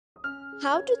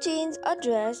How to change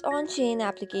address on Shein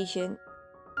application.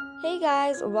 Hey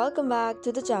guys, welcome back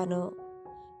to the channel.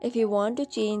 If you want to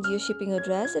change your shipping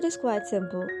address, it is quite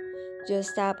simple.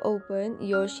 Just tap open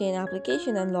your Shein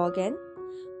application and log in.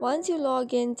 Once you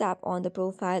log in, tap on the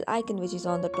profile icon which is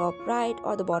on the top right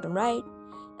or the bottom right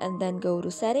and then go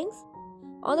to settings.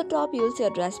 On the top you'll see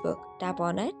address book. Tap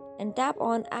on it and tap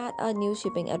on add a new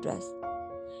shipping address.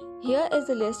 Here is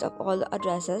the list of all the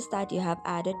addresses that you have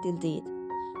added till date.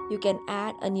 You can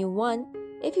add a new one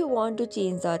if you want to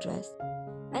change the address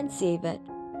and save it.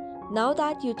 Now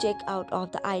that you check out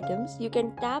of the items, you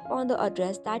can tap on the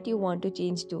address that you want to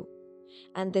change to,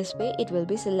 and this way it will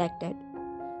be selected.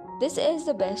 This is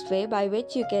the best way by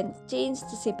which you can change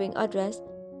the shipping address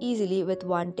easily with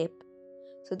one tip.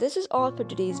 So this is all for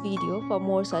today's video. For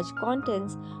more such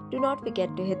contents, do not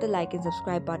forget to hit the like and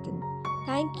subscribe button.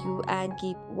 Thank you and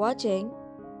keep watching.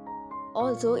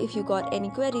 Also, if you got any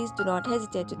queries, do not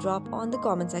hesitate to drop on the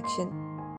comment section.